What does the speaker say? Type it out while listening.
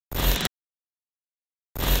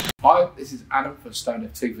Hi, this is Adam for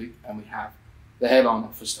Stonedeaf TV, and we have the headliner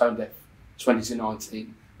for Stonedeaf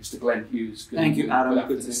 2019, Mr. Glenn Hughes. Thank you, Adam.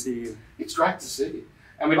 Good to see you. It's great to see you.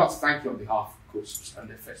 And we'd like to thank you on behalf, of course, of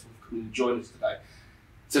Stonedeaf Festival for coming and joining us today.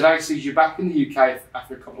 Today sees you back in the UK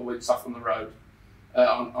after a couple of weeks off on the road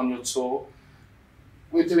on your tour.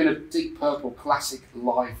 We're doing a Deep Purple classic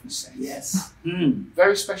live set. Yes.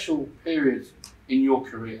 Very special period in your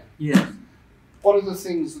career. Yes. What are the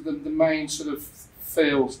things, the main sort of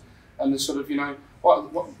feels and the sort of, you know,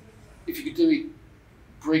 what if you could do it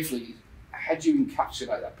briefly, how do you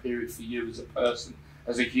encapsulate that period for you as a person,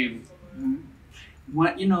 as a human?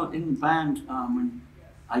 Well, you know, in the band, when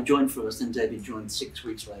I joined first and David joined 6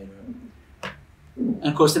 weeks later. And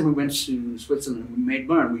of course, then we went to Switzerland and we made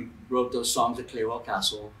Burn. We wrote those songs at Clearwell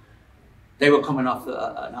Castle. They were coming off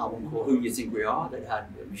an album called Who You Think We Are that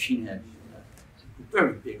had Machine Head, a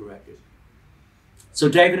very big record. So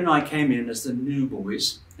David and I came in as the new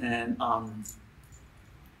boys and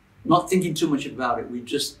not thinking too much about it, we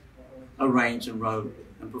just arranged and wrote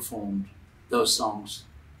and performed those songs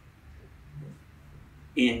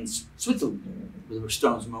in Switzerland with the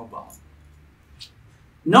Stones Mobile.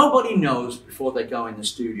 Nobody knows before they go in the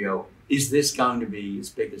studio, is this going to be as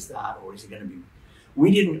big as that, or is it going to be?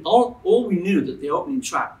 We didn't, all we knew that the opening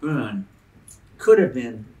track, Burn, could have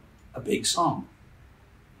been a big song.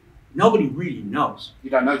 Nobody really knows. You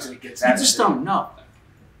don't know till it gets out. You just don't know.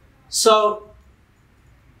 So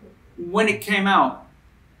when it came out,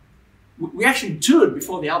 we actually toured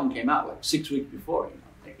before the album came out, like 6 weeks before,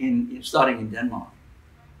 you know, starting in Denmark.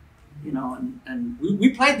 You know, and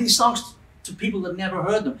we played these songs to people that never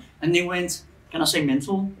heard them, and they went, can I say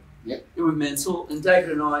mental? Yeah. They were mental, and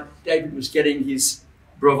David was getting his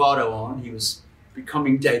bravado on. He was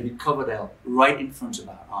becoming David Coverdale right in front of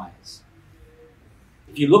our eyes.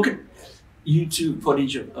 If you look at YouTube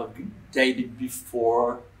footage of David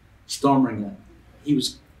before Stormbringer, he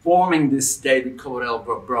was forming this David Coverdale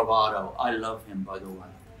bravado. I love him, by the way.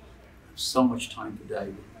 So much time for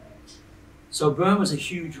David. So Burn was a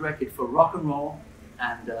huge record for rock and roll,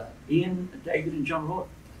 and Ian, David, and John Lord.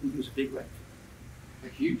 I think it was a big record. A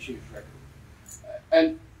huge, huge record.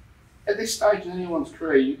 And at this stage in anyone's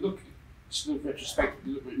career, you look sort of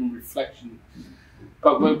retrospectively, look in reflection,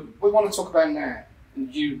 but we want to talk about now.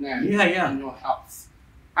 And you now, and your health.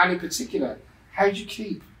 And in particular, how do you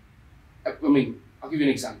keep, I mean, I'll give you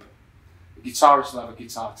an example. A guitarist will have a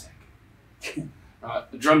guitar tech, right?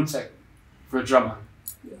 A drum tech for a drummer.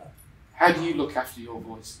 Yeah. How do you look after your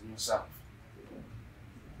voice and yourself?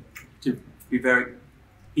 To be very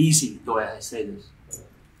easy, the way I say this.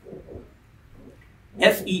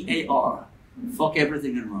 F-E-A-R, fuck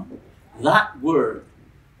everything and run. That word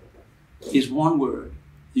is one word.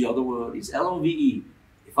 The other word is L-O-V-E.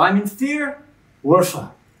 If I'm in fear, we're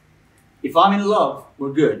fine. If I'm in love,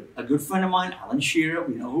 we're good. A good friend of mine, Alan Shearer,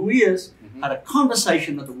 we know who he is, had a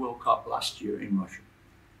conversation at the World Cup last year in Russia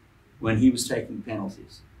when he was taking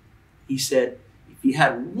penalties. He said, if he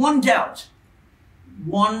had one doubt,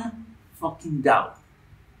 one fucking doubt,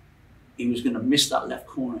 he was going to miss that left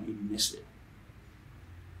corner, he missed it.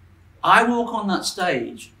 I walk on that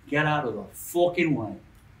stage, get out of the fucking way,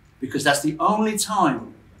 because that's the only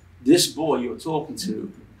time this boy you're talking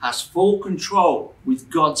to has full control,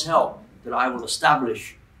 with God's help, that I will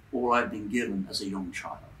establish all I've been given as a young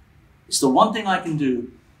child. It's the one thing I can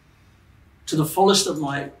do to the fullest of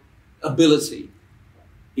my ability,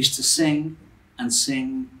 is to sing and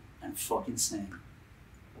sing and fucking sing.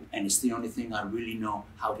 And it's the only thing I really know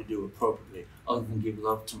how to do appropriately, other than give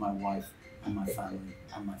love to my wife and my family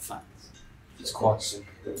and my fans. It's quite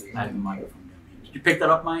simple. I have the microphone down here. Did you pick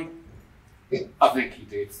that up, Mike? I think he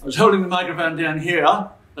did. I was holding the microphone down here,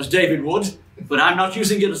 as David would, but I'm not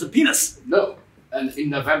using it as a penis. No, and in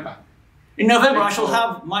November. In November, I shall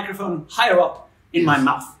have microphone higher up in my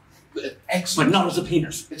mouth. Excellent. But not as a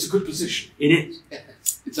penis. It's a good position. It is.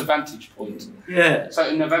 It's a vantage point. Yeah. So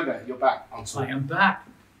in November, you're back on tour. I am back.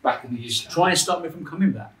 Back in the UK. Try and stop me from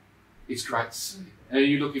coming back. It's great to see. And are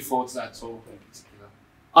you looking forward to that tour in particular?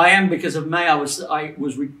 I am, because of May. Let's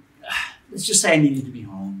just say I needed to be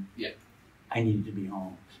home. Yeah. I needed to be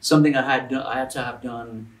home. Something I had to have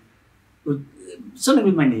done, something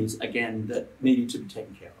with my knees, again, that needed to be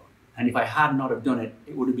taken care of. And if I had not have done it,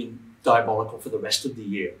 it would have been diabolical for the rest of the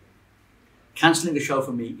year. Cancelling a show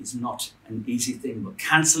for me is not an easy thing, but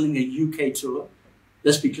cancelling a UK tour,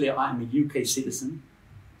 let's be clear, I am a UK citizen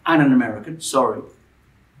and an American, sorry.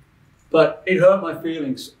 But it hurt my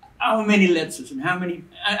feelings. How many letters and how many,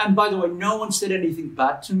 and by the way, no one said anything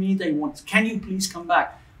bad to me. They want, can you please come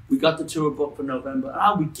back? We got the tour booked for November.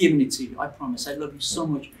 I'll be giving it to you, I promise. I love you so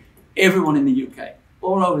much. Everyone in the UK,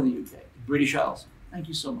 all over the UK, the British Isles, Thank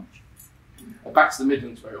you so much. Back to the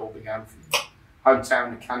Midlands where it all began for you.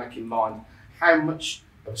 Hometown mechanic in mind. How much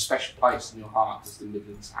of a special place in your heart does the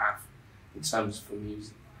Midlands have in terms for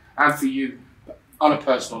music? And for you, on a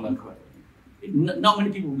personal level? Not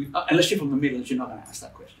many people, unless you're from the Midlands, you're not going to ask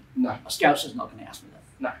that question. No. A Scouser's not going to ask me that.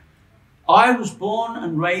 No. I was born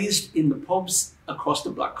and raised in the pubs across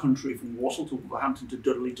the Black Country, from Walsall to Wolverhampton to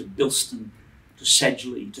Dudley to Bilston to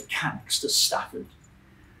Sedgley to Cannock to Stafford.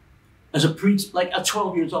 As a like at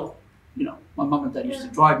 12 years old, you know, my mum and dad used to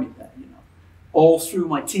drive me there, you know, all through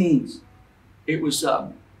my teens. It was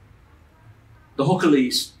the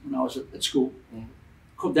Hookalies when I was at school,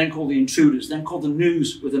 then called the Intruders, then called the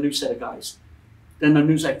News with a new set of guys. Then the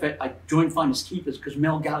News, I joined Finest Keepers because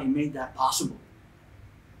Mel Galley made that possible.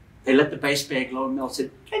 They let the bass player go and Mel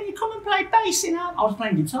said, can you come and play bass in our... I was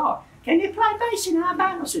playing guitar. Can you play bass in our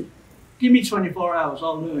band? I said, give me 24 hours,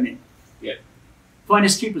 I'll learn it. Yeah.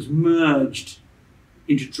 Finest Keepers merged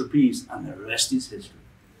into Trapeze and the rest is history.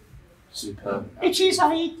 Superb. It is,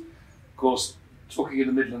 Of course, talking in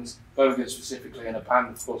the Midlands, Birmingham specifically, and a band,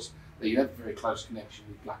 of course, that you have a very close connection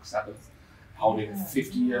with Black Sabbath, holding a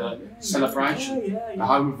 50-year celebration. The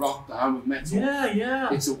home of rock, the home of metal.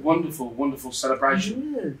 It's a wonderful, wonderful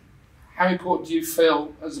celebration. How important do you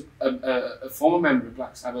feel as a former member of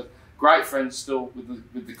Black Sabbath, great friends still with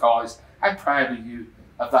the guys, how proud are you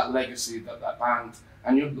of that legacy that that band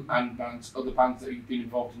and other bands that you've been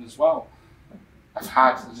involved in as well have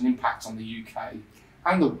had as an impact on the UK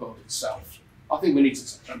and the world itself? I think we need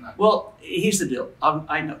to touch on that. Well, here's the deal.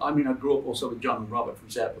 I grew up also with John and Robert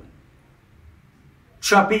from Zeppelin.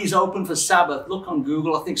 Trapeze opened for Sabbath. Look on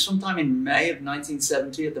Google, I think sometime in May of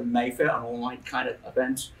 1970 at the Mayfair, an all-night kind of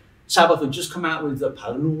event. Sabbath had just come out with the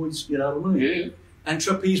Paranoids, you know what I mean? Yeah. And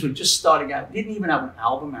Trapeze were just starting out, didn't even have an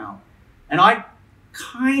album out. And I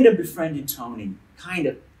kind of befriended Tony,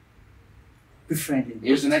 He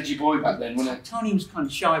was an edgy boy back then, wasn't he? Tony was kind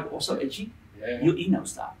of shy, but also edgy. Yeah. He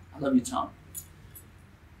knows that. I love you, Tony.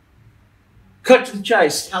 Cut to the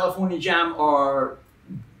chase. California Jam or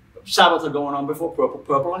Sabbath are going on before Purple.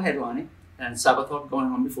 Purple are headlining, and Sabbath are going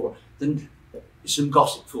on before. Then some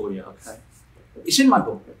gossip for you, okay? It's in my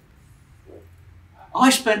book. I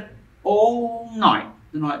spent all night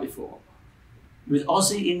the night before with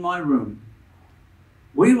Ozzy in my room.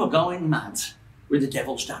 We were going mad with the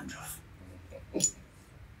Devil's Dandruff.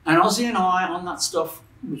 And Ozzy and I on that stuff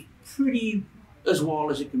was pretty as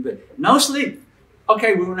wild as it can be. No sleep.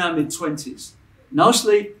 Okay, we were now mid-20s. No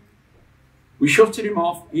sleep. We shoved him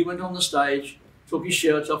off. He went on the stage, took his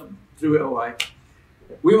shirt off, and threw it away.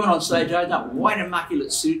 We went on stage. I had that white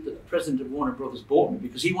immaculate suit that the president of Warner Brothers bought me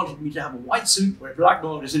because he wanted me to have a white suit where black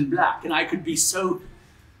borders in black, and I could be so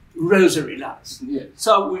rosary lads. Yeah.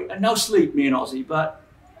 So no sleep, me and Ozzy, but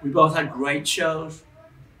we both had great shows.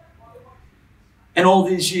 And all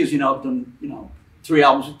these years, you know, I've done, 3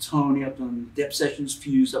 albums with Tony. I've done Dep Sessions,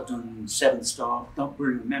 Fuse. I've done 7 Star. Don't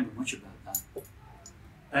really remember much about that.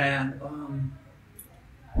 And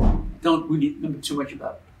don't really remember too much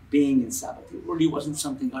about being in Sabbath. It really wasn't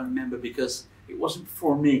something I remember because it wasn't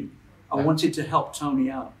for me. I wanted to help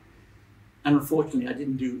Tony out. And unfortunately, I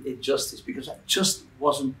didn't do it justice because that just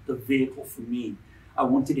wasn't the vehicle for me. I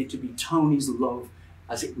wanted it to be Tony's love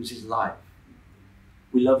as it was his life.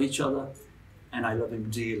 We love each other, and I love him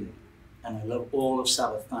dearly. And I love all of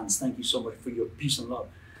Sabbath fans. Thank you so much for your peace and love.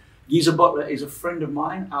 Geezer Butler is a friend of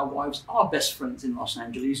mine. Our wives are best friends in Los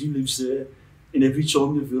Angeles. He lives there. And every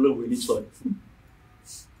time the Villa win, it's like...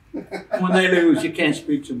 when they lose, you can't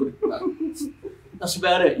speak to them. But that's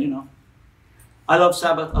about it, I love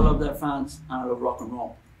Sabbath. I love their fans. And I love rock and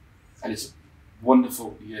roll. And it's a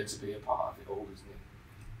wonderful year to be a part of it all, isn't it?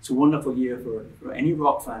 It's a wonderful year for any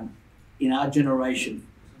rock fan in our generation.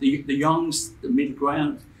 The youngs, the middle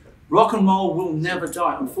ground. Rock and roll will never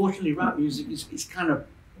die. Unfortunately, rap music is kind of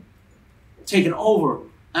taken over.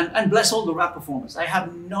 And bless all the rap performers. I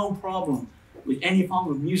have no problem with any form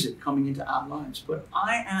of music coming into our lives. But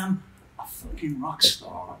I am a fucking rock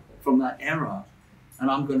star from that era. And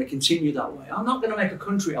I'm going to continue that way. I'm not going to make a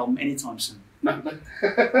country album anytime soon. No.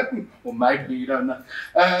 Or maybe, you don't know.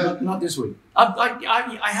 Not this week.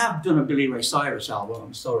 I have done a Billy Ray Cyrus album,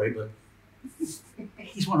 I'm sorry, but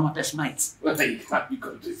he's one of my best mates. Well, there you go. You've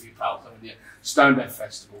got to do a few pals, haven't you? Stonedeaf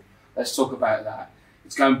Festival. Let's talk about that.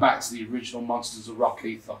 It's going back to the original Monsters of Rock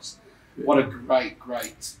ethos. What a great,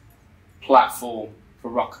 great platform for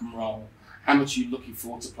rock and roll. How much are you looking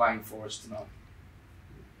forward to playing for us tonight?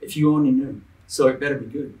 If you only knew. So it better be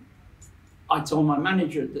good. I told my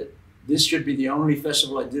manager that this should be the only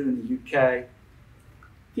festival I do in the UK.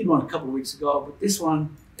 Did one a couple of weeks ago, but this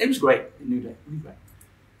one, it was great. The New Day, really great.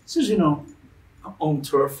 He says, own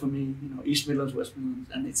turf for me, you know, East Midlands, West Midlands,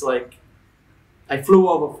 and it's like, I flew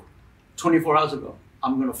over 24 hours ago.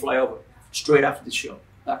 I'm going to fly over straight after the show,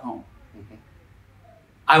 back home. Mm-hmm.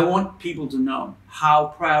 I want people to know how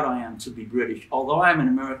proud I am to be British. Although I'm an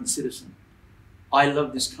American citizen, I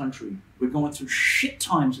love this country. We're going through shit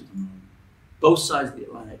times at the moment, both sides of the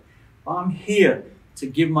Atlantic. I'm here to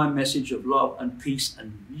give my message of love and peace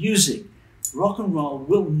and music. Rock and roll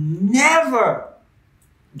will never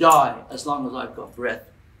die as long as I've got breath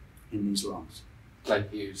in these lungs. Glenn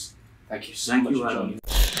Hughes, thank you so much for joining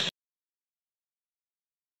us.